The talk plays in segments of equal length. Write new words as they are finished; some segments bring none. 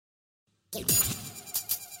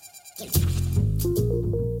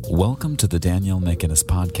Welcome to the Danielle McInnes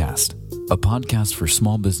Podcast, a podcast for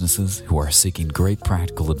small businesses who are seeking great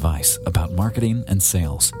practical advice about marketing and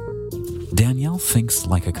sales. Danielle thinks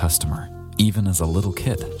like a customer. Even as a little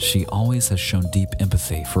kid, she always has shown deep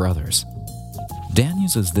empathy for others. Dan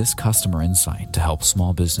uses this customer insight to help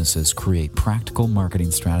small businesses create practical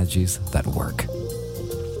marketing strategies that work.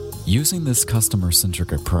 Using this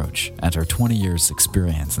customer-centric approach and her 20 years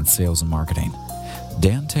experience in sales and marketing,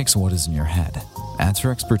 Dan takes what is in your head, adds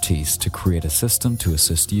her expertise to create a system to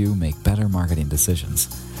assist you make better marketing decisions,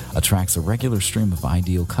 attracts a regular stream of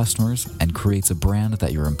ideal customers, and creates a brand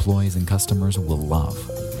that your employees and customers will love.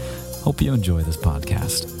 Hope you enjoy this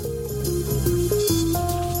podcast.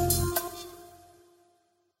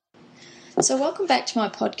 So welcome back to my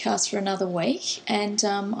podcast for another week, and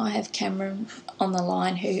I have Cameron on the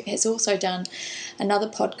line who has also done another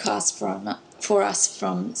podcast for us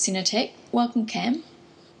from Cinetech. Welcome, Cam.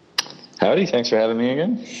 Howdy, thanks for having me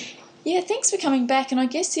again. Yeah, thanks for coming back, and I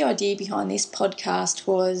guess the idea behind this podcast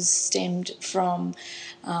was stemmed from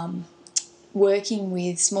working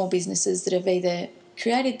with small businesses that have either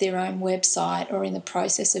created their own website or in the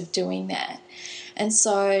process of doing that. And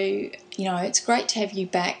so, it's great to have you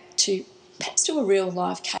back to perhaps do a real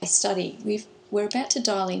life case study. We're about to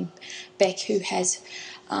dial in Beck, who has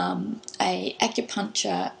a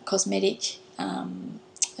acupuncture cosmetic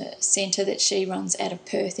centre that she runs out of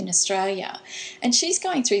Perth in Australia, and she's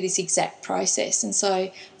going through this exact process. And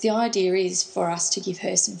so the idea is for us to give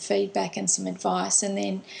her some feedback and some advice, and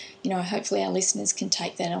then hopefully our listeners can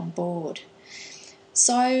take that on board.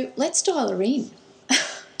 So let's dial her in.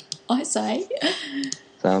 I say.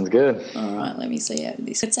 Sounds good. All right, let me see how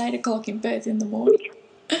this. It's 8 o'clock in Perth in the morning.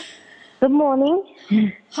 Good morning.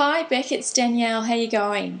 Hi, Beck, it's Danielle. How are you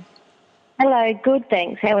going? Hello, good,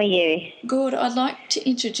 thanks. How are you? Good. I'd like to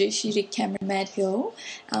introduce you to Cameron Madill.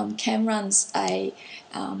 Cam runs a,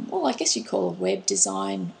 I guess you'd call a web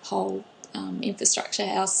design whole infrastructure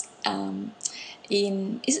house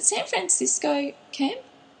is it San Francisco, Cam?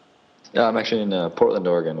 Yeah, I'm actually in Portland,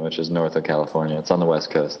 Oregon, which is north of California. It's on the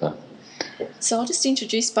west coast, though. So I'll just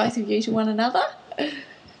introduce both of you to one another.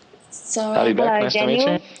 So, howdy, Beck. Hello, nice Daniel.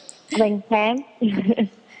 to meet you. Cam.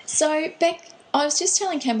 So, Beck, I was just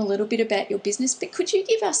telling Cam a little bit about your business, but could you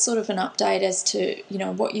give us sort of an update as to,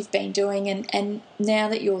 what you've been doing and now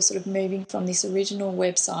that you're sort of moving from this original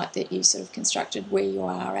website that you sort of constructed, where you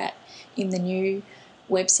are at in the new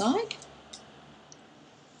website?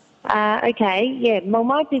 Okay, yeah. Well,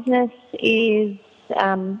 my business is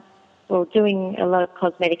doing a lot of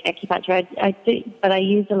cosmetic acupuncture. I do, but I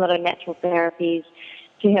use a lot of natural therapies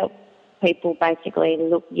to help people basically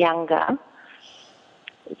look younger.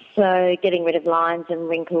 So getting rid of lines and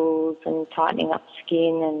wrinkles and tightening up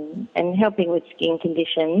skin and helping with skin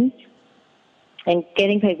conditions and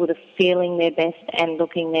getting people to feeling their best and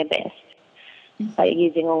looking their best by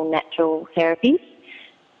using all natural therapies.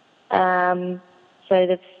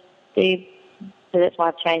 So that's why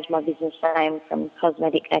I've changed my business name from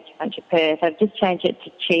Cosmetic Acupuncture Perth. I've just changed it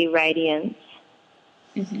to Chi Radiance.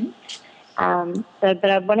 Mm-hmm. But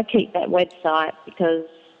I want to keep that website because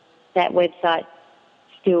that website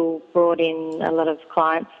still brought in a lot of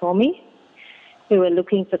clients for me who are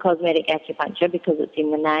looking for cosmetic acupuncture because it's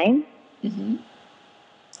in the name. Mm-hmm.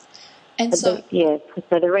 And so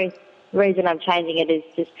the reason I'm changing it is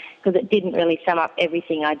just because it didn't really sum up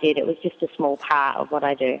everything I did. It was just a small part of what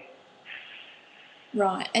I do.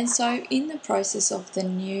 Right. And so in the process of the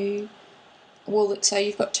new, so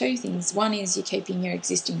you've got two things. One is you're keeping your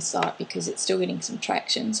existing site because it's still getting some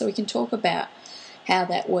traction. So we can talk about how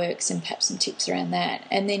that works and perhaps some tips around that.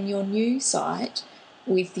 And then your new site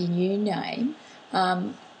with the new name,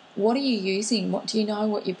 what are you using? What do you know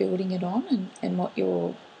what you're building it on and what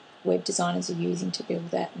your web designers are using to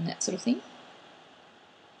build that and that sort of thing?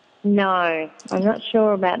 No, I'm not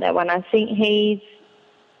sure about that one. I think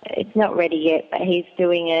it's not ready yet, but he's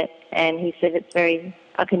doing it and he said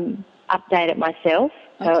I can update it myself,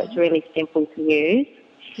 so it's really simple to use.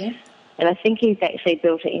 Yeah. And I think he's actually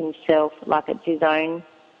built it himself, like it's his own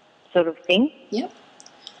sort of thing. Yep.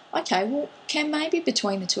 Okay, well, Cam, maybe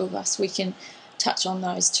between the two of us we can touch on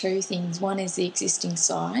those two things. One is the existing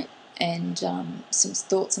site and some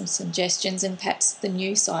thoughts and suggestions, and perhaps the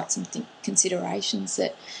new site, some considerations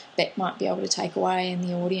that Beck might be able to take away in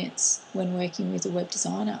the audience when working with a web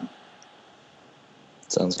designer.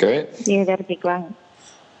 Sounds great. Yeah, that'd be great.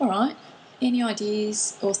 All right. Any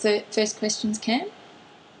ideas or first questions, Cam?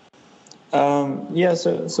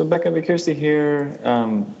 So Beck, I'd be curious to hear,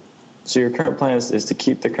 so your current plan is to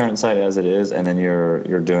keep the current site as it is, and then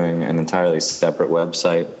you're doing an entirely separate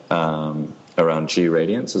website around Chi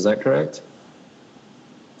Radiance. Is that correct?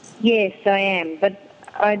 Yes, I am. But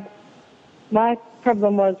my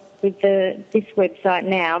problem was with this website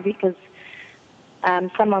now, because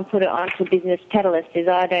someone put it onto Business Catalyst, is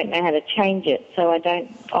I don't know how to change it, so I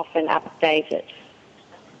don't often update it.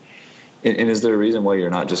 And is there a reason why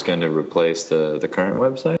you're not just going to replace the current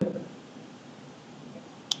website?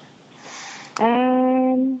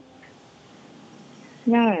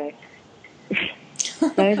 No. No,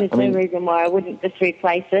 there's no reason why I wouldn't just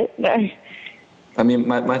replace it. No. I mean,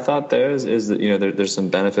 my thought there is that, there's some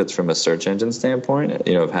benefits from a search engine standpoint,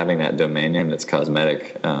 of having that domain name that's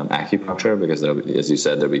cosmetic acupuncture, because as you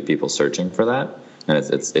said, there'll be people searching for that, and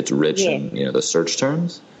it's rich in, the search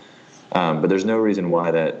terms. But there's no reason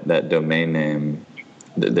why that domain name,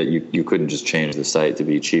 that you couldn't just change the site to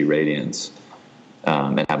be Chi Radiance,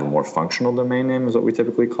 and have a more functional domain name is what we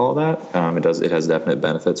typically call that. It has definite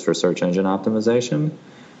benefits for search engine optimization.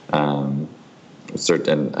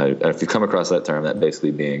 If you come across that term, that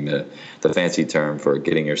basically being the fancy term for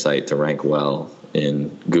getting your site to rank well in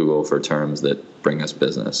Google for terms that bring us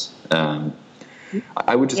business. I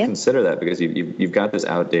would just consider that, because you've got this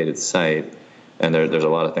outdated site, and there's a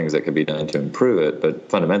lot of things that could be done to improve it. But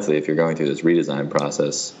fundamentally, if you're going through this redesign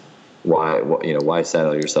process, why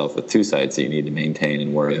saddle yourself with two sites that you need to maintain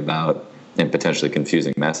and worry about, and potentially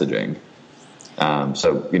confusing messaging?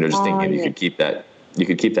 Just thinking you could keep that. You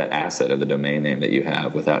could keep that asset of the domain name that you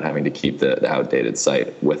have without having to keep the outdated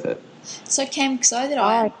site with it. So, Cam, so that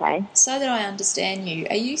I understand you,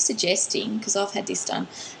 are you suggesting, because I've had this done,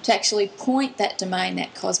 to actually point that domain,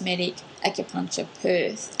 that Cosmetic Acupuncture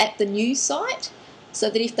Perth, at the new site, so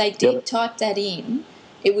that if they did type that in,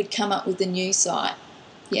 it would come up with the new site?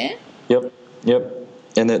 Yeah? Yep.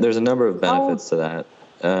 And there's a number of benefits to that.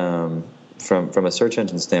 From a search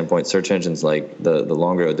engine standpoint, search engines, like the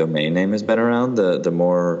longer a domain name has been around, the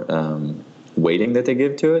more weighting that they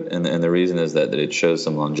give to it, and the reason is that it shows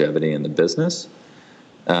some longevity in the business.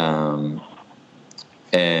 And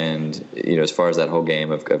as far as that whole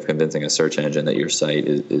game of convincing a search engine that your site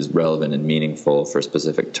is relevant and meaningful for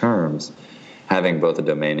specific terms, having both a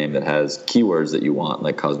domain name that has keywords that you want,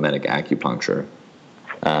 like cosmetic acupuncture,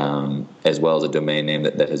 as well as a domain name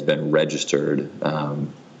that has been registered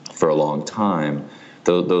for a long time,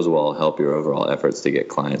 those will all help your overall efforts to get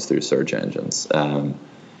clients through search engines. And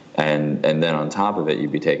then on top of it,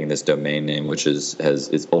 you'd be taking this domain name, which is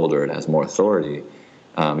older, it has more authority.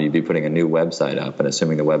 You'd be putting a new website up, and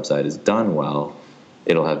assuming the website is done well,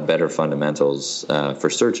 it'll have better fundamentals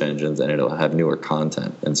for search engines, and it'll have newer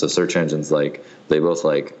content. And so search engines, they both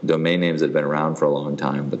like domain names that have been around for a long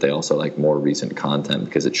time, but they also like more recent content,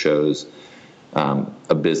 because it shows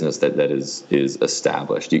a business that is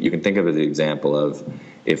established. You can think of it as the example of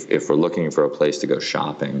if we're looking for a place to go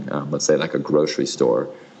shopping, let's say like a grocery store,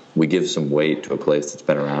 we give some weight to a place that's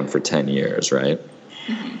been around for 10 years, right?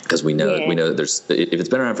 Because we know that if it's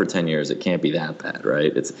been around for 10 years, it can't be that bad,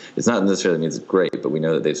 right? It's not necessarily means it's great, but we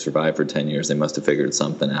know that they've survived for 10 years. They must have figured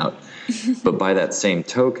something out. But by that same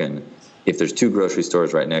token, if there's two grocery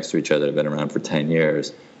stores right next to each other that have been around for 10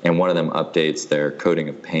 years, and one of them updates their coating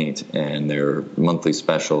of paint and their monthly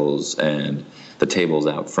specials and the tables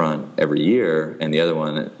out front every year, and the other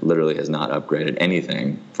one literally has not upgraded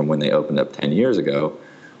anything from when they opened up 10 years ago,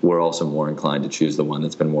 we're also more inclined to choose the one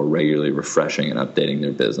that's been more regularly refreshing and updating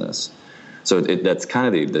their business. So that's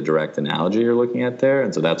kind of the direct analogy you're looking at there.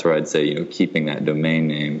 And so that's where I'd say, keeping that domain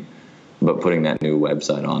name, but putting that new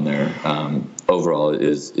website on there, overall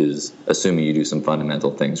is assuming you do some fundamental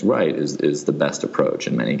things right, is the best approach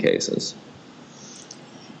in many cases.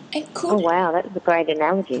 And oh, wow, that's a great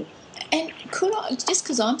analogy. And could I, just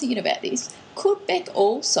because I'm thinking about this, could Beck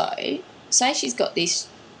also, say she's got this,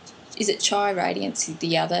 is it Chi Radiance,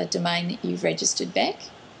 the other domain that you've registered, Beck?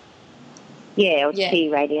 Yeah, or Chi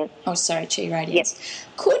Radiance. Oh, sorry, Chi Radiance. Yep.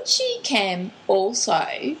 Could she, Cam, also,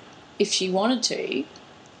 if she wanted to,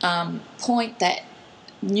 point that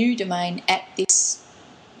new domain at this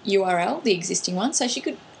URL, the existing one, so she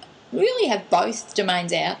could really have both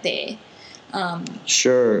domains out there?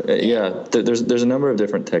 Sure. Yeah. There's a number of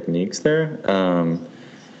different techniques there.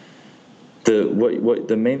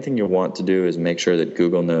 The main thing you want to do is make sure that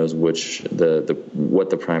Google knows what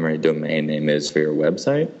the primary domain name is for your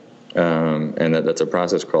website. And that's a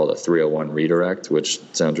process called a 301 redirect, which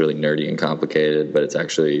sounds really nerdy and complicated, but it's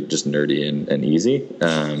actually just nerdy and easy.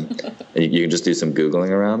 You can just do some Googling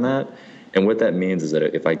around that. And what that means is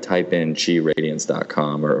that if I type in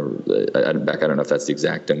chiradiance.com, or I don't know if that's the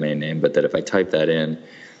exact domain name, but that if I type that in,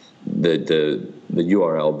 the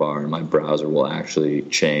URL bar in my browser will actually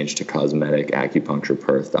change to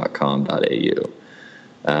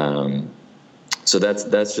cosmeticacupunctureperth.com.au. So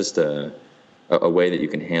that's just a a way that you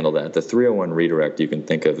can handle that. The 301 redirect, you can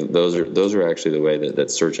think of, those are actually the way that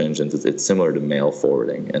search engines, it's similar to mail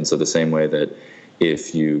forwarding. And so the same way that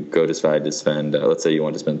if you decide to spend, let's say you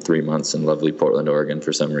want to spend 3 months in lovely Portland, Oregon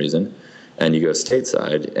for some reason, and you go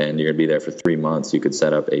stateside and you're going to be there for 3 months, you could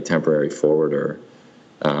set up a temporary forwarder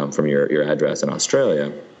from your address in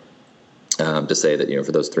Australia to say that,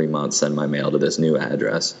 for those 3 months, send my mail to this new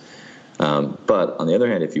address. But on the other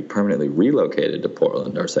hand, if you permanently relocated to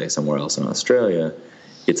Portland or say somewhere else in Australia,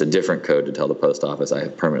 it's a different code to tell the post office I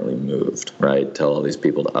have permanently moved, right? Tell all these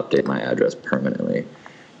people to update my address permanently.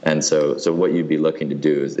 And so what you'd be looking to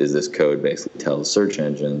do is this code basically tells search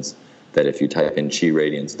engines that if you type in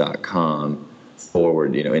chiradiance.com,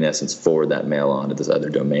 forward that mail on to this other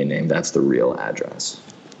domain name, that's the real address.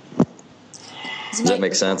 Does that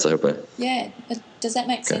make sense? I hope. Yeah. Does that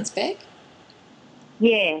make sense, Beck?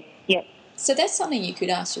 Yeah. Yep. So that's something you could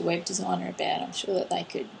ask your web designer about. I'm sure that they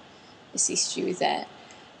could assist you with that.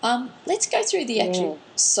 Let's go through the actual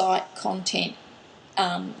site content.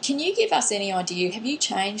 Can you give us any idea? Have you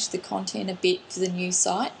changed the content a bit for the new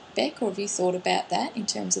site, Beck, or have you thought about that in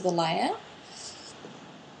terms of the layout?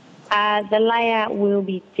 The layout will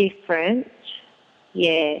be different.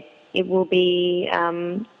 Yeah, it will be.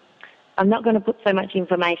 I'm not going to put so much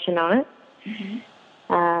information on it,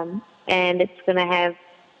 and it's going to have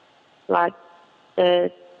like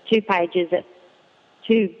the two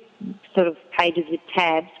sort of pages with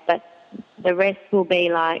tabs, but the rest will be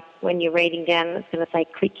like when you're reading down, it's going to say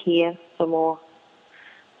click here for more,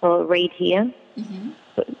 or read here.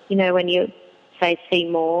 But, when you say see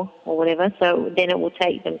more or whatever, so then it will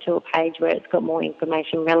take them to a page where it's got more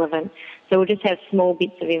information relevant. So we'll just have small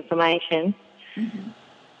bits of information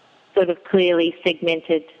sort of clearly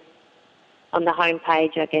segmented on the home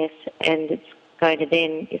page, I guess, and it's going to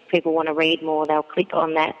then, if people want to read more, they'll click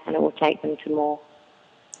on that and it will take them to more.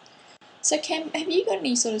 So Cam, have you got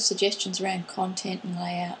any sort of suggestions around content and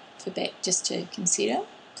layout for Beck just to consider?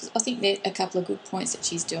 Because I think there are a couple of good points that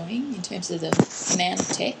she's doing in terms of the amount of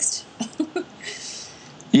text.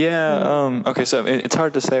 Yeah. Okay. So it's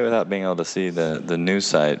hard to say without being able to see the new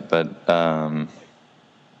site, but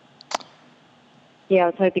yeah, I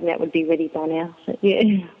was hoping that would be ready by now. So,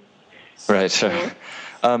 yeah. Right. Sure.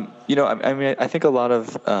 I mean, I think a lot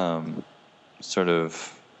of sort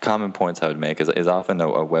of common points I would make is often a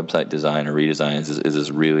website design or redesign is this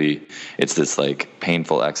really, it's this like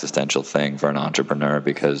painful existential thing for an entrepreneur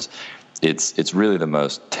because it's really the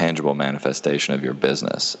most tangible manifestation of your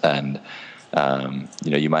business. And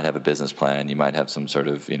you might have a business plan, you might have some sort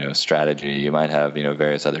of strategy, you might have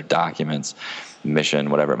various other documents, mission,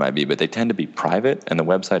 whatever it might be, but they tend to be private, and the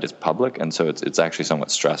website is public, and so it's actually somewhat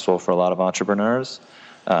stressful for a lot of entrepreneurs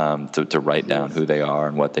to write down who they are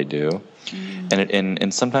and what they do.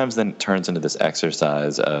 And sometimes then it turns into this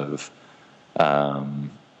exercise of,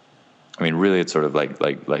 really it's sort of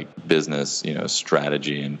like business,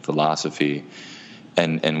 strategy and philosophy.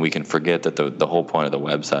 And we can forget that the whole point of the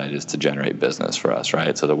website is to generate business for us,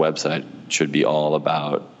 right? So the website should be all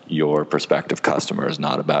about your prospective customers,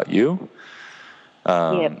 not about you.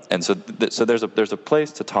 And so there's a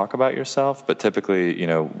place to talk about yourself, but typically,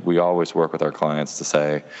 we always work with our clients to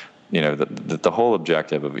say, that the whole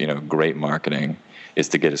objective of, great marketing is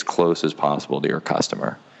to get as close as possible to your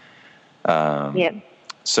customer.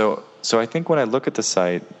 So I think when I look at the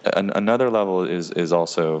site, another level is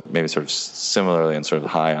also maybe sort of similarly and sort of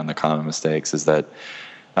high on the common mistakes is that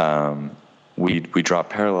we draw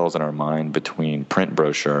parallels in our mind between print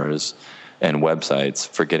brochures and websites,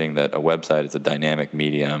 forgetting that a website is a dynamic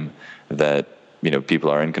medium that people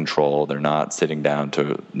are in control. They're not sitting down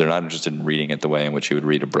they're not interested in reading it the way in which you would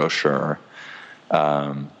read a brochure.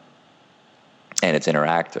 And it's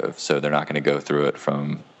interactive, so they're not going to go through it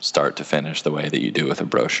from start to finish the way that you do with a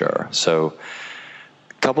brochure. So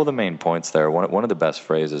a couple of the main points there. One of the best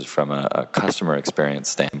phrases from a customer experience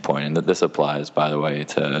standpoint, and this applies, by the way,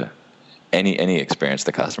 to any experience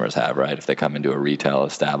the customers have, right? If they come into a retail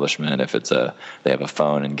establishment, if they have a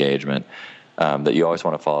phone engagement, that you always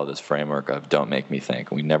want to follow this framework of don't make me think.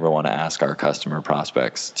 We never want to ask our customer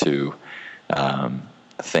prospects to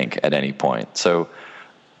think at any point. So,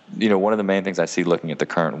 one of the main things I see looking at the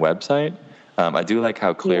current website, I do like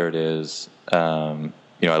how clear it is. I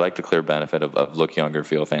like the clear benefit of look younger,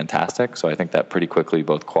 feel fantastic. So I think that pretty quickly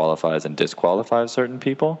both qualifies and disqualifies certain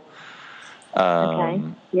people. Okay.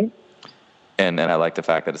 Yeah. And I like the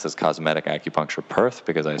fact that it says cosmetic acupuncture Perth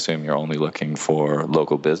because I assume you're only looking for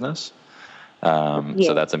local business.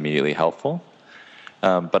 So that's immediately helpful.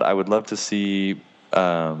 But I would love to see,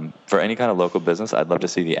 for any kind of local business, I'd love to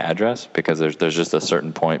see the address because there's just a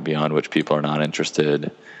certain point beyond which people are not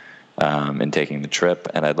interested in taking the trip.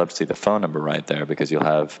 And I'd love to see the phone number right there, because you'll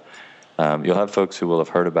have folks who will have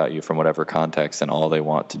heard about you from whatever context, and all they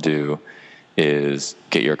want to do is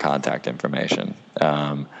get your contact information.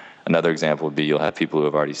 Another example would be you'll have people who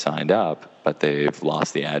have already signed up, but they've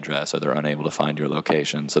lost the address or they're unable to find your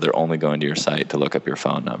location, so they're only going to your site to look up your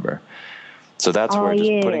phone number. So that's where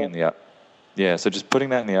just putting in the so just putting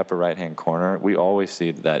that in the upper right-hand corner, we always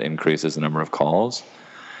see that increases the number of calls.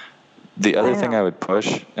 The other thing I would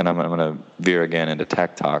push, and I'm going to veer again into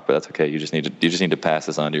tech talk, but that's okay. You just need to pass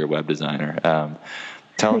this on to your web designer.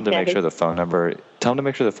 Tell them to make sure the phone number. Tell them to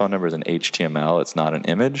make sure the phone number is an HTML. It's not an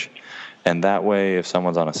image, and that way, if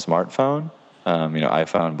someone's on a smartphone,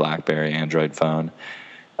 iPhone, BlackBerry, Android phone,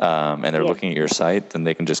 and they're looking at your site, then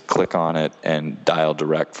they can just click on it and dial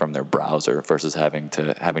direct from their browser versus having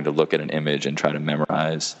to look at an image and try to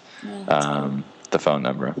memorize the phone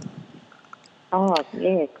number. Oh,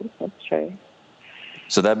 yeah, that's true.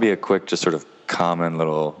 So that'd be a quick, just sort of common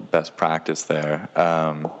little best practice there.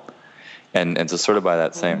 And so sort of by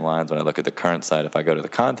that same lines, when I look at the current site, if I go to the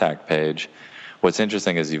contact page, what's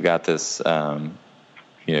interesting is you've got this, I've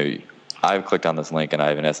clicked on this link and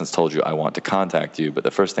I've in essence told you I want to contact you, but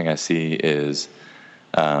the first thing I see is,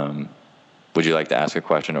 would you like to ask a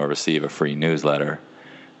question or receive a free newsletter?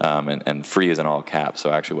 And free is in all caps,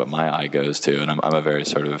 so actually what my eye goes to, and I'm a very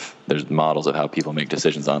sort of, there's models of how people make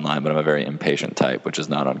decisions online, but I'm a very impatient type, which is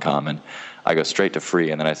not uncommon. I go straight to free,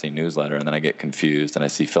 and then I see newsletter, and then I get confused, and I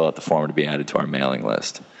see fill out the form to be added to our mailing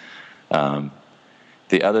list.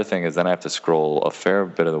 The other thing is then I have to scroll a fair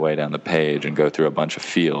bit of the way down the page and go through a bunch of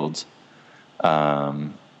fields,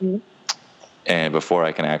 and before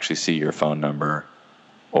I can actually see your phone number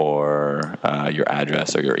or your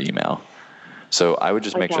address or your email. So I would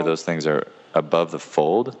just make sure those things are above the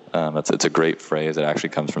fold. It's a great phrase. It actually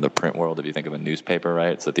comes from the print world. If you think of a newspaper,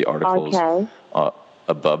 right? It's that the article's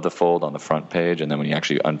above the fold on the front page, and then when you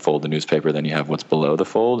actually unfold the newspaper, then you have what's below the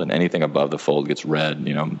fold, and anything above the fold gets read,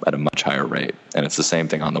 at a much higher rate. And it's the same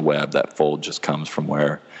thing on the web. That fold just comes from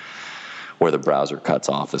where the browser cuts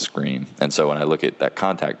off the screen. And so when I look at that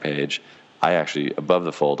contact page, I actually, above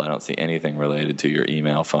the fold, I don't see anything related to your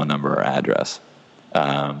email, phone number, or address.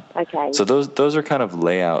 So those are kind of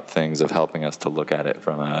layout things of helping us to look at it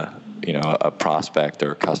from a prospect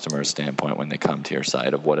or customer standpoint when they come to your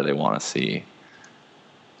site of what do they want to see.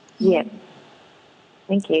 Yeah.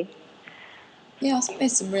 Thank you. Yeah, I think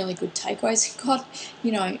there's some really good takeaways. God,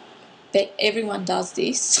 everyone does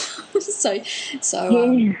this. so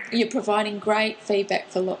you're providing great feedback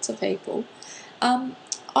for lots of people.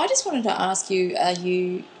 I just wanted to ask you, are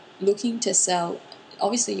you looking to sell,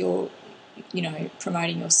 obviously you're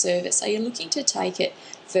promoting your service, are you looking to take it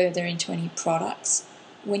further into any products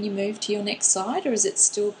when you move to your next site, or is it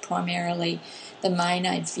still primarily the main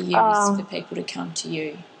aim for you is for people to come to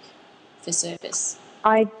you for service?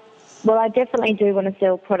 I definitely do want to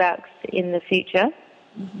sell products in the future.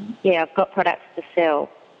 Mm-hmm. Yeah, I've got products to sell,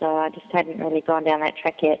 so I just hadn't really gone down that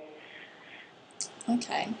track yet.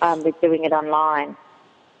 Okay. With doing it online.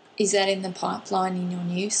 Is that in the pipeline in your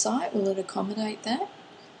new site? Will it accommodate that?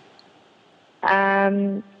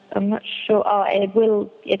 I'm not sure. Oh, it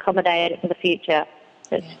will accommodate it for the future.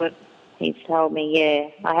 That's what he's told me, yeah.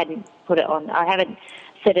 I hadn't put it on. I haven't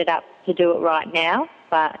set it up to do it right now,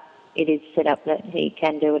 but it is set up that he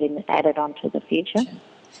can do it and add it on to the future.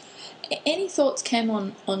 Sure. Any thoughts, Cam,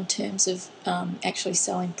 on terms of actually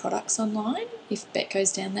selling products online, if Bet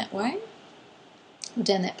goes down that way or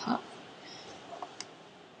down that path?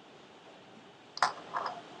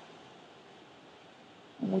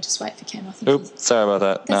 We'll just wait for Cam. I think. Oops, sorry about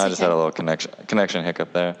that. No, I just had a little connection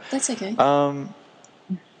hiccup there. That's okay.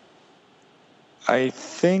 I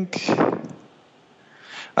think if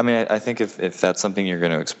that's something you're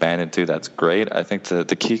going to expand into, that's great. I think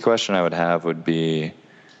the key question I would have would be,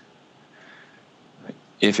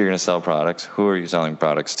 if you're going to sell products, who are you selling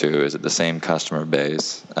products to? Is it the same customer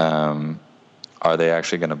base? Are they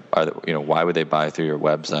actually going to? Why would they buy through your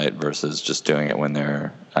website versus just doing it when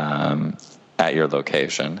they're at your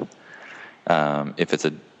location? If it's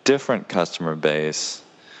a different customer base,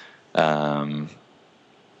 that's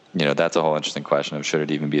a whole interesting question of should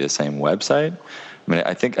it even be the same website? I mean,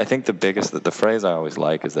 I think the phrase I always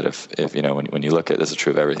like is that if when you look at, this is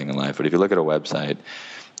true of everything in life, but if you look at a website,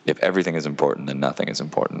 if everything is important, then nothing is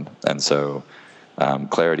important. And so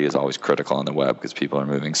clarity is always critical on the web because people are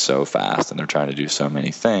moving so fast and they're trying to do so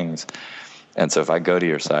many things. And so if I go to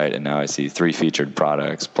your site and now I see 3 featured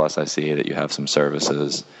products, plus I see that you have some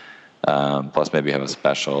services, plus maybe you have a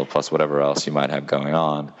special, plus whatever else you might have going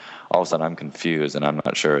on, all of a sudden I'm confused and I'm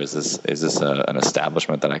not sure, is this an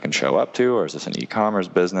establishment that I can show up to, or is this an e-commerce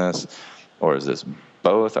business, or is this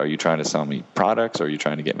both? Are you trying to sell me products? Or are you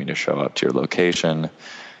trying to get me to show up to your location?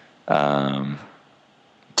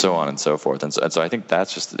 So on and so forth. And so I think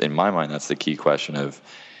that's just, in my mind, that's the key question of,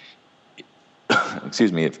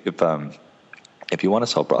 excuse me, if you want to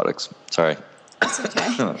sell products, sorry. That's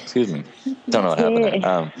okay. Excuse me. Don't know what happened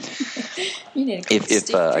there. You need a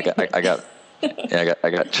stick. I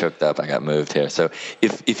got choked up. I got moved here. So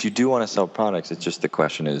if you do want to sell products, it's just the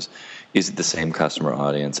question is it the same customer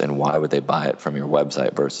audience, and why would they buy it from your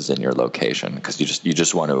website versus in your location? Because you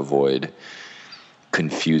just want to avoid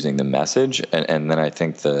confusing the message. And then I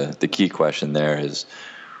think the key question there is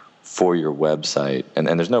for your website, and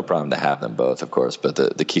there's no problem to have them both, of course, but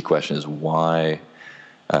the key question is why.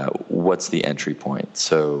 What's the entry point?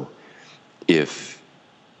 So if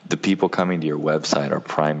the people coming to your website are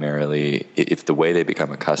primarily, if the way they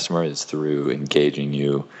become a customer is through engaging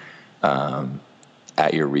you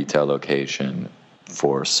at your retail location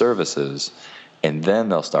for services, and then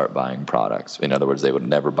they'll start buying products. In other words, they would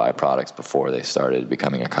never buy products before they started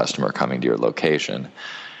becoming a customer coming to your location.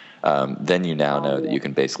 Then you now know that you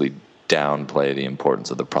can basically downplay the importance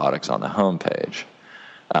of the products on the homepage.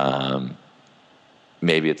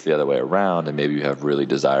 Maybe it's the other way around, and maybe you have really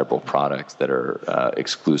desirable products that are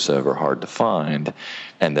exclusive or hard to find,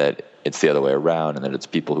 and that it's the other way around, and that it's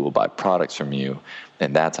people who will buy products from you,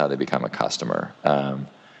 and that's how they become a customer.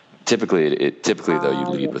 Typically, though, you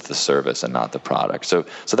lead with the service and not the product. So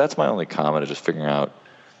that's my only comment, is just figuring out,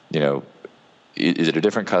 is it a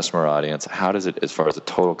different customer audience? How does it, as far as the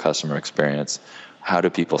total customer experience, how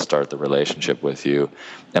do people start the relationship with you?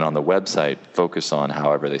 And on the website, focus on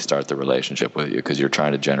however they start the relationship with you, because you're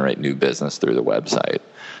trying to generate new business through the website.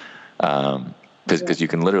 Because you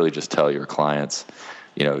can literally just tell your clients,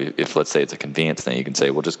 if let's say it's a convenience thing, you can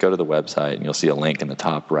say, well, just go to the website and you'll see a link in the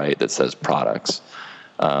top right that says products.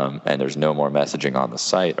 And there's no more messaging on the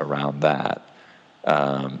site around that.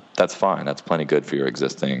 That's fine. That's plenty good for your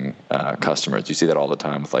existing customers. You see that all the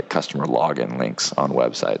time with like customer login links on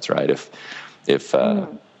websites, right?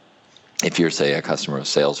 If you're, say, a customer of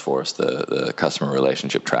Salesforce, the customer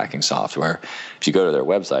relationship tracking software, if you go to their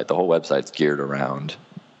website, the whole website's geared around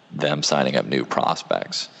them signing up new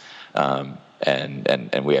prospects.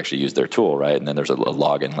 And we actually use their tool, right? And then there's a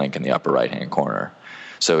login link in the upper right-hand corner.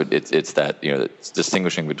 So it's that, it's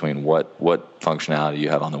distinguishing between what functionality you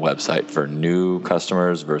have on the website for new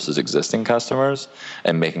customers versus existing customers,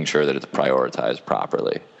 and making sure that it's prioritized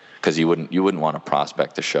properly. Because you wouldn't want a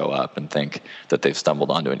prospect to show up and think that they've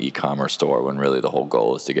stumbled onto an e-commerce store, when really the whole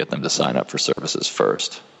goal is to get them to sign up for services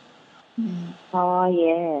first. Oh,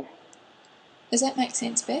 yeah. Does that make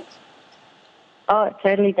sense, Beck? Oh, it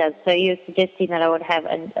totally does. So you're suggesting that I would have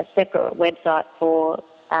a separate website for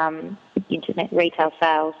internet retail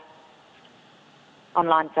sales,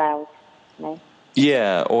 online sales,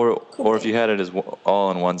 Yeah, or if you had it as all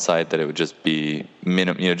on one site, that it would just be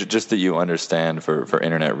minimum, just that you understand for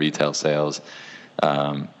internet retail sales,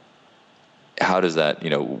 how does that,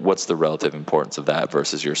 what's the relative importance of that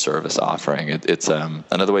versus your service offering? It's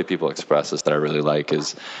another way people express this that I really like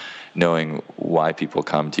is knowing why people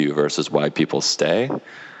come to you versus why people stay.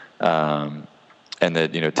 And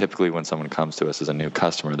that, typically when someone comes to us as a new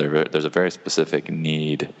customer, there's a very specific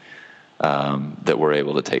need that we're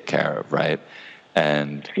able to take care of, right?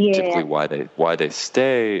 And typically why they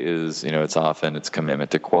stay is, it's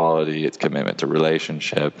commitment to quality, it's commitment to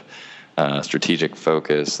relationship, strategic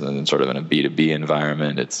focus, and then sort of in a B2B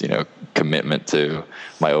environment, it's, commitment to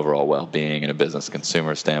my overall well-being in a business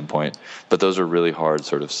consumer standpoint. But those are really hard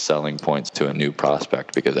sort of selling points to a new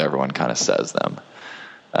prospect, because everyone kind of says them.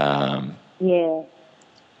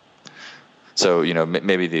 So,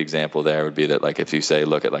 maybe the example there would be that, like, if you say,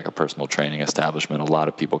 look at like a personal training establishment, a lot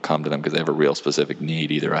of people come to them because they have a real specific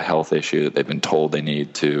need, either a health issue that they've been told they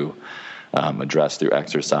need to address through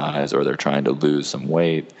exercise, or they're trying to lose some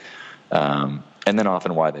weight. And then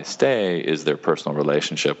often why they stay is their personal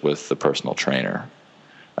relationship with the personal trainer.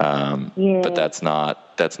 But that's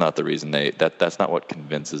not the reason that's not what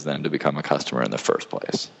convinces them to become a customer in the first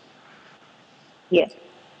place. Yeah.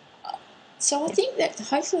 So I think that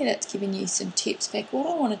hopefully that's given you some tips, Beck. What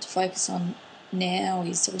I wanted to focus on now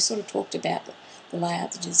is, so we sort of talked about the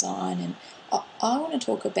layout, the design, and I want to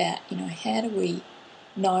talk about, how do we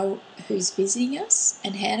know who's visiting us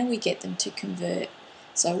and how do we get them to convert?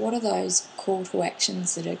 So what are those call to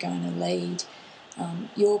actions that are going to lead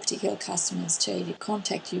your particular customers to either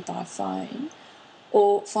contact you by phone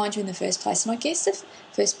or find you in the first place? And I guess the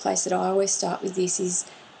first place that I always start with this is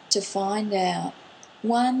to find out,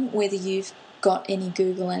 one, whether you've got any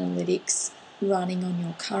Google Analytics running on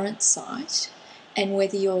your current site and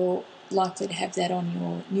whether you're likely to have that on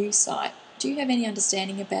your new site. Do you have any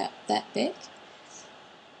understanding about that, Beck?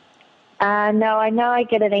 No, I know I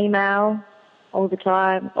get an email all the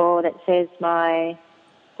time, or that says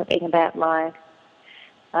something about my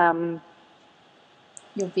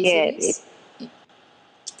Your visitors?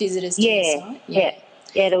 Visitors to your site? Yeah.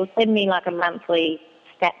 It'll send me like a monthly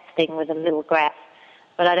stats thing with a little graph,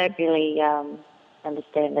 but I don't really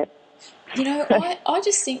understand it. You know, I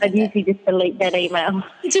just think I'd usually just delete that email.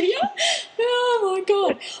 Do you? Oh my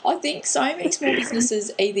God. I think so many small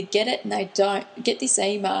businesses either get it and they don't get this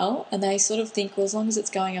email and they sort of think, well, as long as it's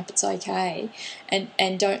going up, it's okay,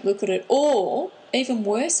 and don't look at it. Or, even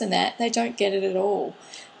worse than that, they don't get it at all.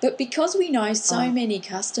 But because we know so many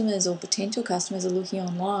customers or potential customers are looking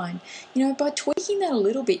online, you know, by tweaking that a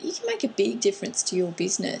little bit, you can make a big difference to your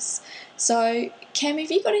business. So, Cam, have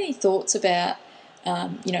you got any thoughts about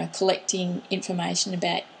you know, collecting information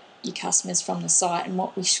about your customers from the site and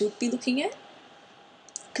what we should be looking at?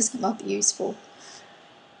 Because it might be useful.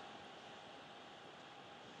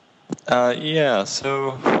 Yeah,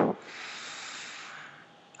 so,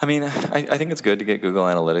 I mean, I think it's good to get Google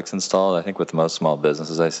Analytics installed. I think with most small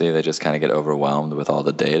businesses I see, they just kind of get overwhelmed with all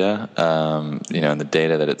the data, you know, and the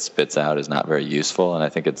data that it spits out is not very useful, and I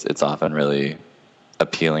think it's often really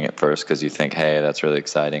appealing at first because you think, hey, that's really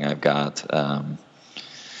exciting. I've got...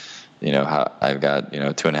 you know, I've got,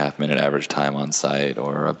 2.5 minute average time on site,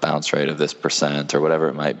 or a bounce rate of this percent, or whatever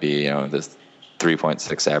it might be, this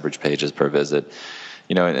 3.6 average pages per visit,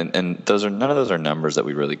 and those are, none of those are numbers that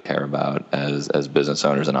we really care about as business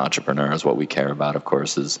owners and entrepreneurs. What we care about, of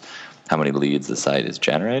course, is how many leads the site is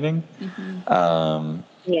generating.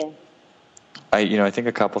 Yeah. I think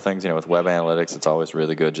a couple things, with web analytics, it's always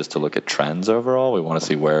really good just to look at trends overall. We want to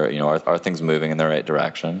see where, are things moving in the right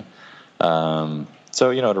direction? So,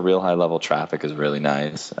 at a real high level, traffic is really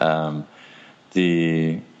nice.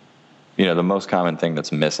 The most common thing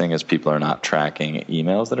that's missing is people are not tracking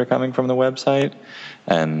emails that are coming from the website.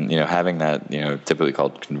 And, having that, typically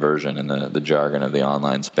called conversion in the jargon of the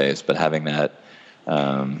online space, but having that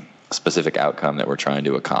specific outcome that we're trying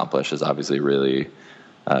to accomplish is obviously really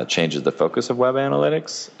changes the focus of web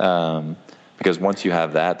analytics. Because once you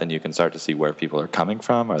have that, then you can start to see where people are coming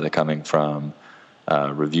from. Are they coming from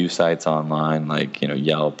review sites online like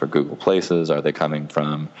Yelp or Google Places? Are they coming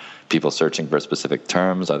from people searching for specific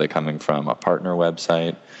terms? Are they coming from a partner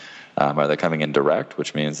website? Are they coming in direct,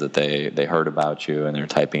 which means that they heard about you and they're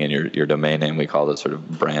typing in your domain name? We call this sort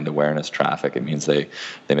of brand awareness traffic. It means they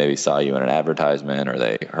maybe saw you in an advertisement, or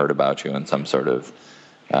they heard about you in some sort of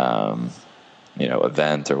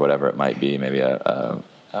event or whatever it might be, maybe a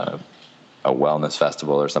wellness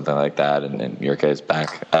festival or something like that, and in your case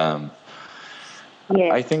back.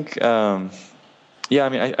 Yeah. I think, I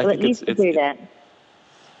think it used to do that.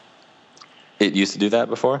 It used to do that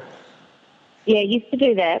before? Yeah, it used to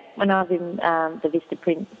do that when I was in the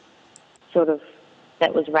Vistaprint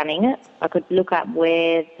that was running it. I could look up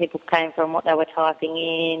where people came from, what they were typing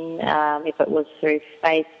in, if it was through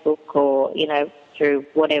Facebook or, through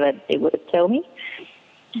whatever it would tell me.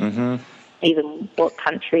 Mm-hmm. Even what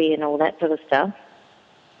country and all that sort of stuff.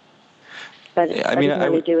 But I didn't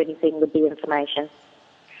really do anything with the information.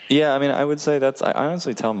 Yeah, I would say I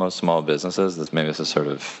honestly tell most small businesses, maybe this is sort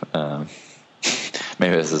of,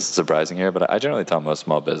 maybe this is surprising here, but I generally tell most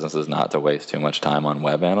small businesses not to waste too much time on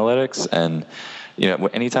web analytics. And,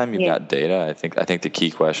 anytime you've got data, I think the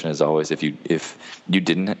key question is always, if you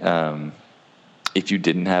didn't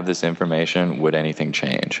have this information, would anything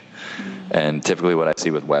change? And typically what I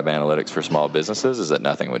see with web analytics for small businesses is that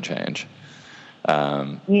nothing would change.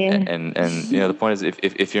 And the point is,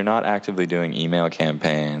 if you're not actively doing email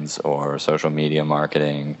campaigns or social media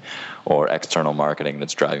marketing or external marketing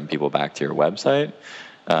that's driving people back to your website,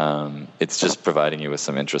 it's just providing you with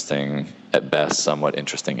some interesting, at best, somewhat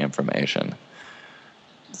interesting information.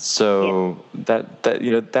 So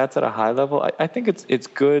that's at a high level. I think it's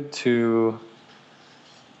good to.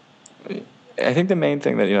 I think the main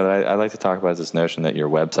thing that that I like to talk about is this notion that your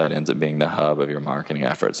website ends up being the hub of your marketing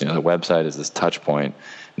efforts. The website is this touch point.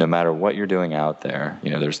 No matter what you're doing out there,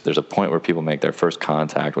 there's a point where people make their first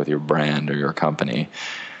contact with your brand or your company,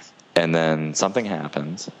 and then something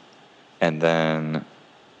happens, and then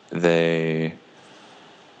they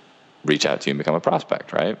reach out to you and become a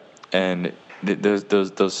prospect, right? And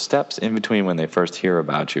those steps in between when they first hear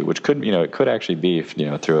about you, which could it could actually be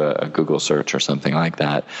through a Google search or something like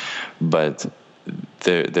that, but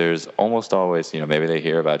there's almost always maybe they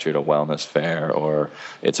hear about you at a wellness fair or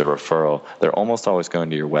it's a referral. They're almost always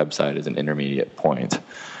going to your website as an intermediate point,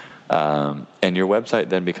 and your website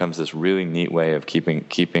then becomes this really neat way of keeping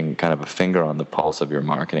kind of a finger on the pulse of your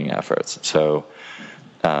marketing efforts. So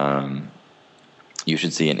you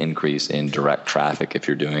should see an increase in direct traffic if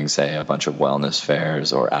you're doing, say, a bunch of wellness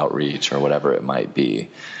fairs or outreach or whatever it might be.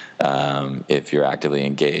 If you're actively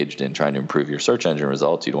engaged in trying to improve your search engine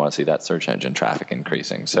results, you'd want to see that search engine traffic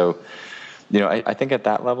increasing. So, I think at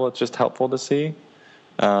that level, it's just helpful to see.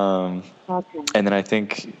 And then I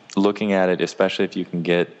think looking at it, especially if you can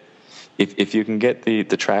get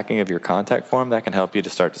the tracking of your contact form, that can help you to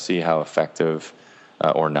start to see how effective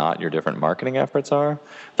or not your different marketing efforts are.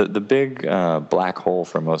 The big black hole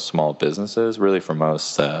for most small businesses, really for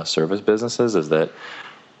most service businesses, is that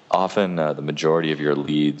often the majority of your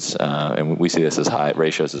leads, and we see this as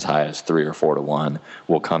ratios as high as 3 or 4 to 1,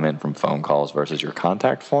 will come in from phone calls versus your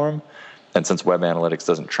contact form. And since web analytics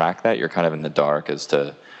doesn't track that, you're kind of in the dark as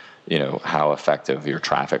to how effective your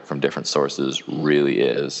traffic from different sources really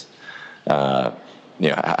is.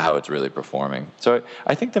 How it's really performing. So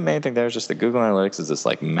I think the main thing there is just that Google Analytics is this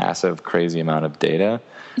like massive, crazy amount of data,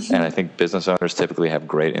 and I think business owners typically have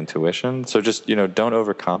great intuition. So just don't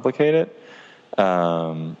overcomplicate it.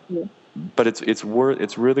 But it's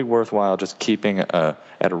really worthwhile just keeping at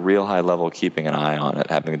a real high level, keeping an eye on it,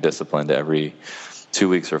 having a discipline to every 2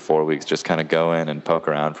 weeks or 4 weeks, just kind of go in and poke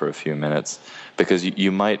around for a few minutes, because you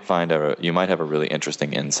might have a really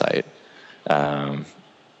interesting insight.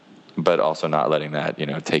 But also not letting that,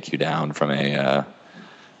 take you down from I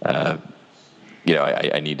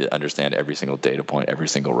need to understand every single data point, every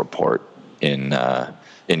single report in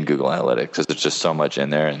Google Analytics, because there's just so much in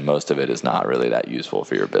there, and most of it is not really that useful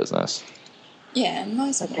for your business. Yeah, and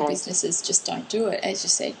most businesses just don't do it. As you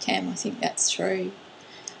said, Cam, I think that's true.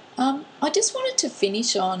 I just wanted to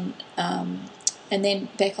finish on, and then,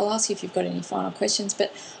 Beck, I'll ask you if you've got any final questions,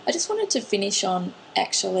 but I just wanted to finish on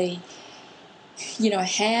actually,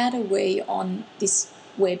 how do we on this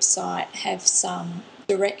website have some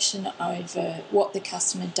direction over what the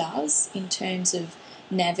customer does in terms of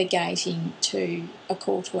navigating to a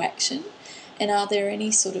call to action? And are there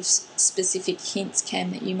any sort of specific hints,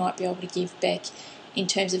 Cam, that you might be able to give Beck in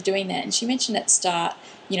terms of doing that? And she mentioned at the start,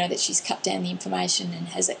 that she's cut down the information and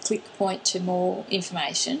has a click point to more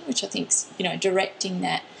information, which I think's, directing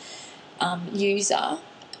that user.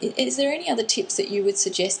 Is there any other tips that you would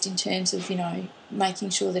suggest in terms of, making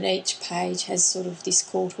sure that each page has sort of this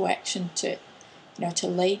call to action to, to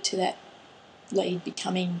lead to that lead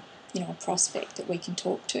becoming, a prospect that we can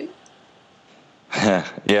talk to?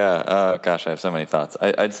 Yeah. Gosh, I have so many thoughts.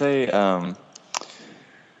 I'd say,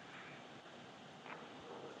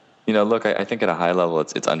 look, I think at a high level,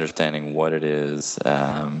 it's understanding what it is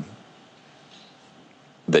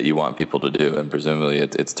that you want people to do, and presumably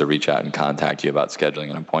it's to reach out and contact you about scheduling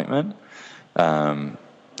an appointment. A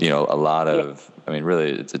lot of,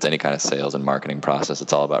 really, it's any kind of sales and marketing process.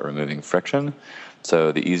 It's all about removing friction.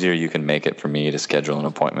 So the easier you can make it for me to schedule an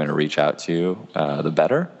appointment or reach out to you, the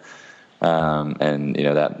better.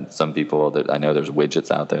 That some people that I know, there's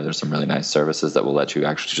widgets out there. There's some really nice services that will let you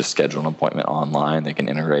actually just schedule an appointment online. They can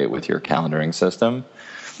integrate with your calendaring system.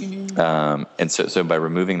 Mm-hmm. And so by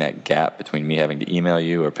removing that gap between me having to email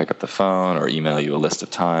you or pick up the phone or email you a list of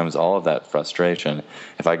times, all of that frustration,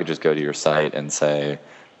 if I could just go to your site and say,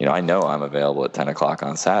 I know I'm available at 10 o'clock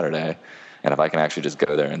on Saturday, and if I can actually just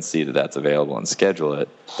go there and see that that's available and schedule it,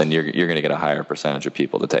 then you're going to get a higher percentage of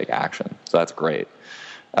people to take action. So that's great.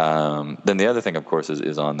 Then the other thing, of course,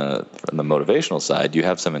 is on the motivational side. You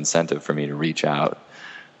have some incentive for me to reach out.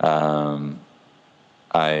 I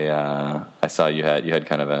saw you had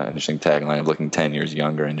kind of an interesting tagline of looking 10 years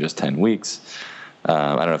younger in just 10 weeks.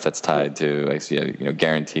 I don't know if that's tied to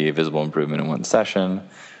guarantee visible improvement in one session.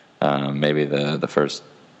 Maybe the first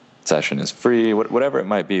session is free, whatever it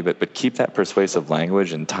might be. But keep that persuasive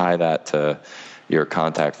language and tie that to your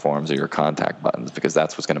contact forms or your contact buttons, because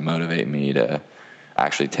that's what's going to motivate me to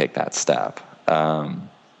actually take that step. I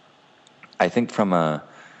think from one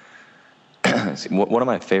of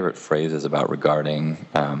my favorite phrases regarding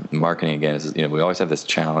marketing, again, is we always have this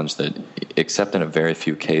challenge that, except in a very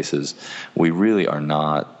few cases, we really are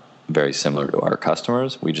not very similar to our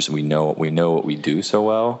customers. We know what we do so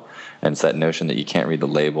well, and it's that notion that you can't read the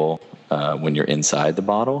label when you're inside the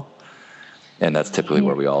bottle, and that's typically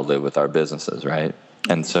where we all live with our businesses, right?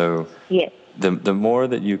 And so, the more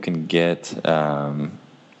that you can get,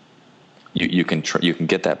 you can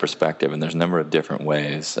get that perspective, and there's a number of different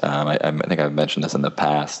ways. I think I've mentioned this in the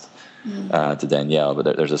past to Danielle,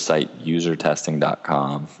 but there's a site,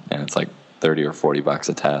 usertesting.com, and it's like $30 or $40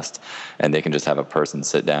 a test, and they can just have a person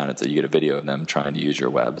sit down and so you get a video of them trying to use your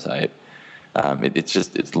website. It's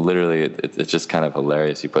just kind of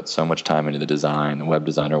hilarious. You put so much time into the design. The web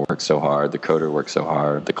designer works so hard. The coder works so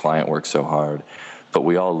hard. The client works so hard. But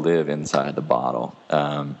we all live inside the bottle.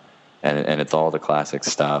 And it's all the classic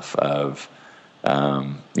stuff of,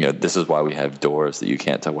 This is why we have doors that you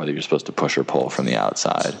can't tell whether you're supposed to push or pull from the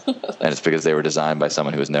outside. And it's because they were designed by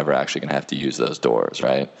someone who was never actually going to have to use those doors,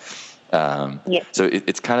 right? So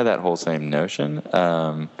it's kind of that whole same notion.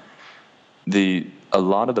 A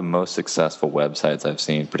lot of the most successful websites I've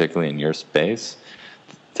seen, particularly in your space,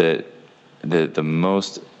 that the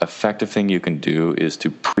most effective thing you can do is to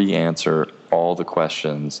pre-answer all the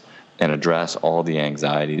questions and address all the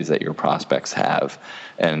anxieties that your prospects have.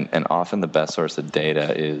 And often the best source of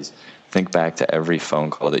data is think back to every phone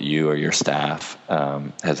call that you or your staff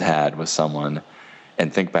has had with someone,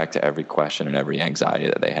 and think back to every question and every anxiety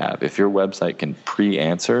that they have. If your website can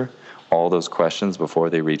pre-answer all those questions before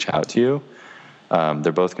they reach out to you,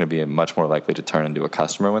 they're both going to be much more likely to turn into a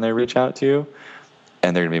customer when they reach out to you.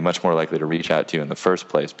 And they're going to be much more likely to reach out to you in the first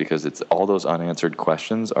place, because it's all those unanswered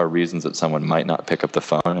questions are reasons that someone might not pick up the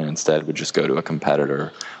phone and instead would just go to a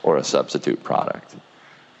competitor or a substitute product.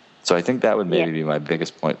 So I think that would maybe be my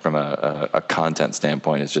biggest point from a content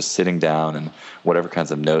standpoint, is just sitting down and whatever kinds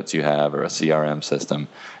of notes you have or a CRM system,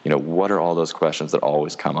 what are all those questions that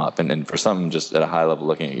always come up? And for something just at a high level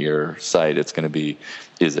looking at your site, it's going to be,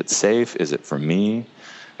 is it safe? Is it for me?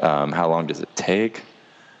 How long does it take?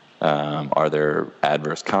 Are there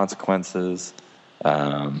adverse consequences?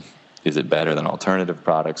 Is it better than alternative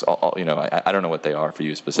products? I don't know what they are for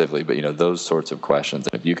you specifically, but those sorts of questions.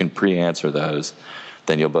 And if you can pre-answer those,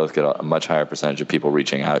 then you'll both get a much higher percentage of people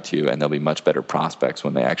reaching out to you, and they'll be much better prospects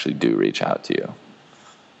when they actually do reach out to you.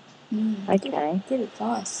 Okay. Good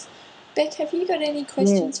advice. Beck, have you got any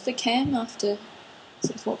questions for Cam after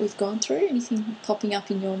sort of what we've gone through? Anything popping up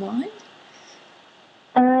in your mind?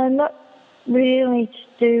 Not really to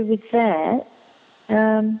do with that.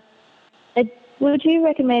 Would you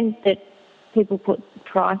recommend that people put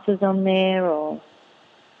prices on there,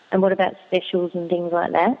 and what about specials and things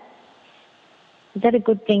like that? Is that a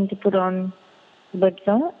good thing to put on the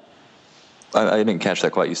website? I didn't catch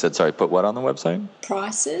that quite. You said, sorry, put what on the website?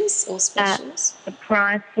 Prices or specials?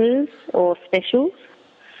 Prices or specials.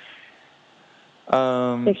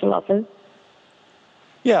 Special offers.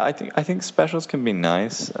 Yeah, I think specials can be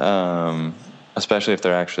nice, especially if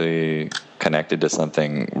they're actually connected to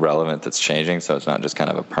something relevant that's changing, so it's not just kind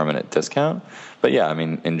of a permanent discount. But yeah, I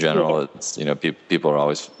mean, in general, it's people are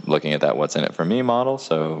always looking at that "what's in it for me" model,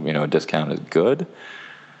 so a discount is good.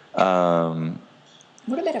 What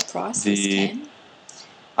about a prices, Ken?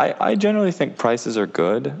 I generally think prices are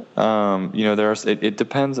good. It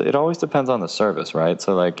depends. It always depends on the service, right?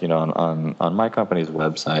 So like, on my company's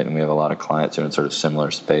website, and we have a lot of clients who are in sort of similar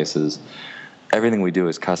spaces, everything we do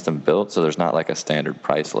is custom built, so there's not like a standard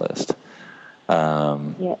price list.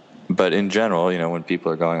 But in general, when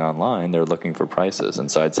people are going online, they're looking for prices. And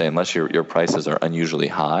so I'd say unless your prices are unusually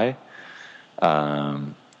high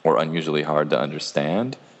or unusually hard to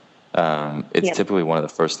understand, it's typically one of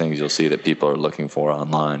the first things you'll see that people are looking for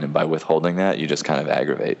online. And by withholding that, you just kind of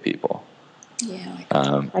aggravate people.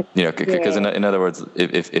 Because in other words,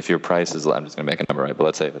 if your price is, I'm just going to make a number, right? But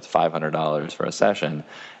let's say if it's $500 for a session,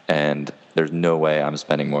 and there's no way I'm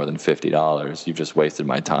spending more than $50, you've just wasted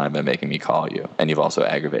my time by making me call you, and you've also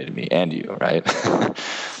aggravated me and you, right?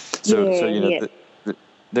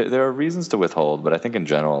 There are reasons to withhold, but I think in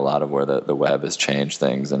general, a lot of where the web has changed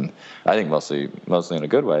things, and I think mostly in a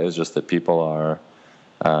good way, is just that people are,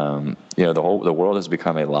 the world has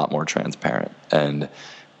become a lot more transparent, and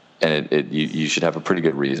you should have a pretty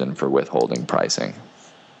good reason for withholding pricing.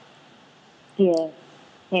 Yeah,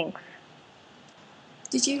 thanks.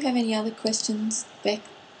 Did you have any other questions, Beck,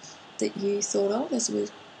 that you thought of as we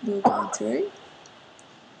were going through?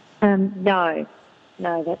 No,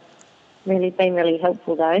 that's been really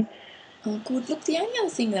helpful though. Oh, good. Look, the only other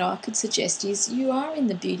thing that I could suggest is you are in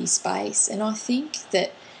the beauty space, and I think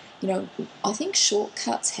that, I think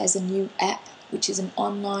Shortcuts has a new app, which is an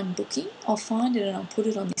online booking. I'll find it and I'll put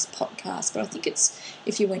it on this podcast, but I think it's,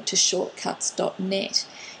 if you went to shortcuts.net,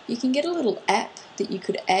 you can get a little app that you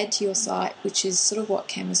could add to your site, which is sort of what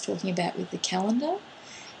Cam was talking about with the calendar.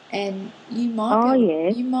 And you might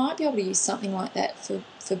be able to use something like that for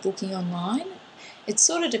booking online. It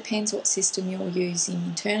sort of depends what system you're using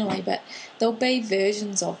internally, but there'll be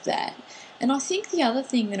versions of that. And I think the other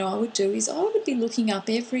thing that I would do is I would be looking up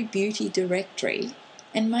every beauty directory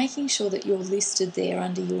and making sure that you're listed there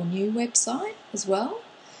under your new website as well.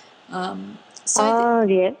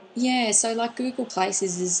 So like Google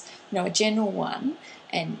Places is, a general one,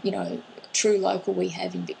 and, True Local we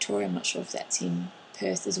have in Victoria. I'm not sure if that's in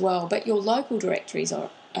Perth as well, but your local directories are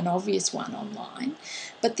an obvious one online.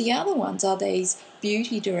 But the other ones are these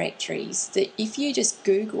beauty directories that if you just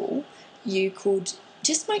Google, you could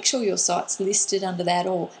just make sure your site's listed under that,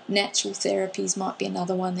 or natural therapies might be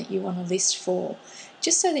another one that you want to list for,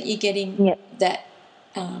 just so that you're getting that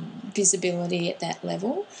visibility at that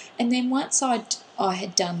level. And then once I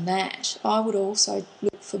had done that, I would also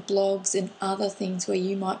look for blogs and other things where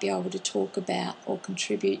you might be able to talk about or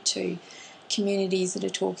contribute to communities that are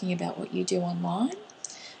talking about what you do online,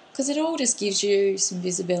 because it all just gives you some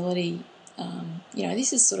visibility.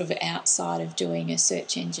 This is sort of outside of doing a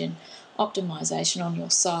search engine optimization on your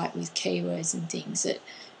site with keywords and things that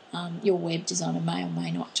your web designer may or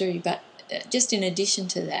may not do. But just in addition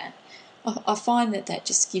to that, I find that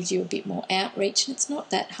just gives you a bit more outreach, and it's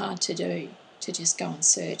not that hard to do, to just go and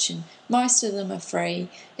search. And most of them are free.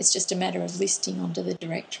 It's just a matter of listing onto the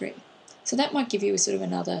directory. So that might give you a sort of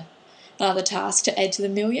another task to add to the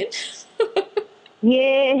million.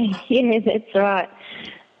 Yeah, that's right.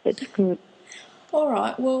 That's good. All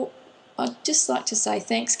right, well, I'd just like to say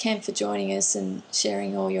thanks, Cam, for joining us and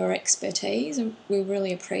sharing all your expertise. We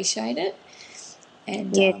really appreciate it.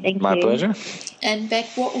 And thank you. My pleasure. And Beck,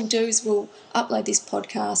 what we'll do is we'll upload this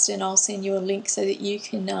podcast, and I'll send you a link so that you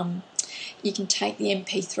can take the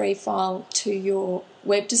MP3 file to your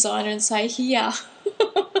web designer and say, here,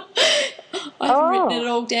 I haven't written it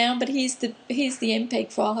all down, but here's the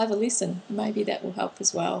MPEG file. Have a listen. Maybe that will help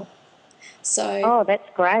as well. So. That's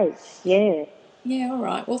great. Yeah. Yeah. All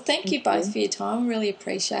right. Well, thank you both for your time. Really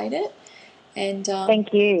appreciate it. And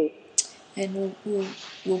thank you. And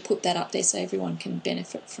we'll put that up there so everyone can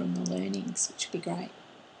benefit from the learnings, which would be great.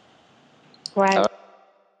 Great.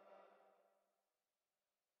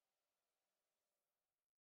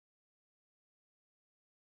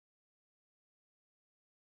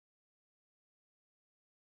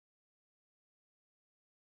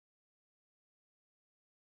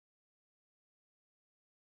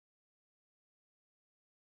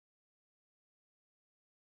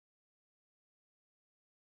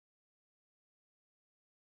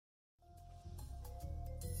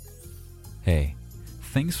 Hey,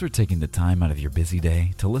 thanks for taking the time out of your busy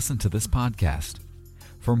day to listen to this podcast.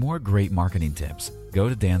 For more great marketing tips, go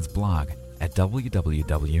to Dan's blog at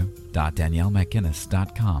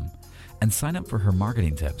www.daniellemcginnis.com and sign up for her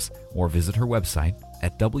marketing tips, or visit her website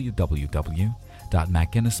at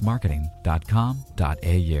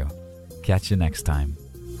www.mcginnismarketing.com.au. Catch you next time.